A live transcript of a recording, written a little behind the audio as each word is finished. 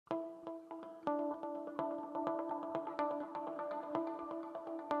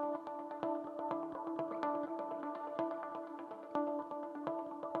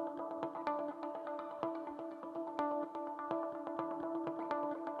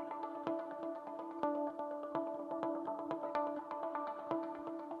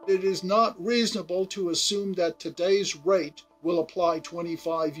It is not reasonable to assume that today's rate will apply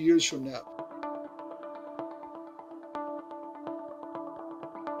 25 years from now.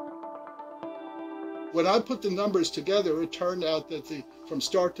 When I put the numbers together, it turned out that from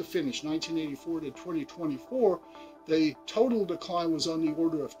start to finish, 1984 to 2024, the total decline was on the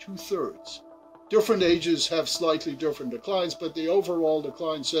order of 2/3. Different ages have slightly different declines, but the overall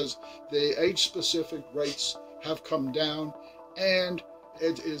decline says the age-specific rates have come down, and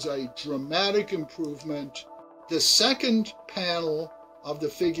it is a dramatic improvement. The second panel of the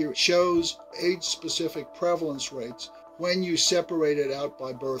figure shows age-specific prevalence rates when you separate it out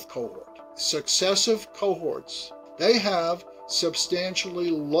by birth cohort. Successive cohorts, they have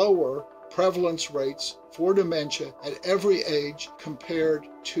substantially lower prevalence rates for dementia at every age compared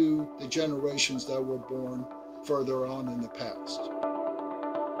to the generations that were born further on in the past.